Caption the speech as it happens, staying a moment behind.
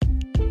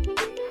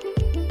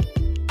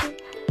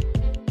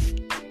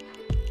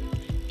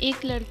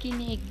एक लड़की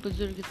ने एक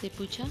बुजुर्ग से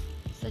पूछा,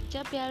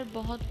 सच्चा प्यार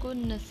बहुत को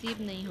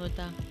नसीब नहीं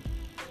होता,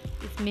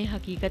 इसमें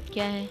हकीकत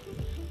क्या है?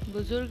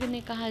 बुजुर्ग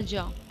ने कहा,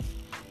 जाओ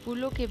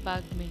फूलों के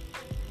बाग में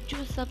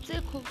जो सबसे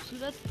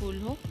खूबसूरत फूल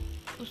हो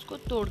उसको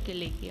तोड़ के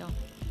लेके आओ।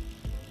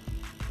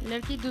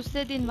 लड़की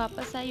दूसरे दिन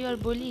वापस आई और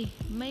बोली,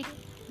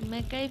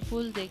 मैं कई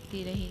फूल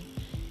देखती रही।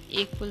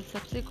 एक फूल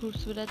सबसे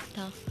खूबसूरत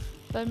था,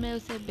 पर मैं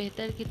उसे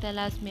बेहतर की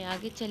तलाश में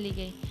आगे चली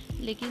गई,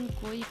 लेकिन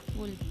कोई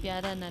फूल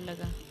प्यारा न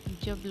लगा।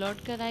 जब लौट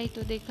कर आई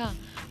तो देखा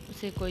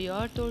उसे कोई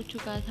और तोड़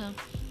चुका था।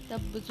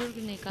 तब बुजुर्ग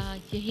ने कहा,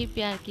 यही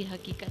प्यार की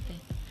हकीकत है।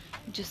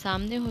 जो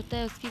सामने होता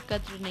है उसकी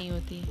कद्र नहीं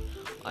होती,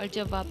 और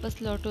जब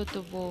वापस लौटो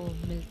तो वो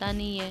मिलता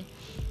नहीं है।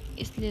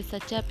 इसलिए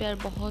सच्चा प्यार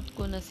बहुत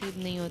को नसीब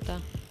नहीं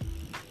होता।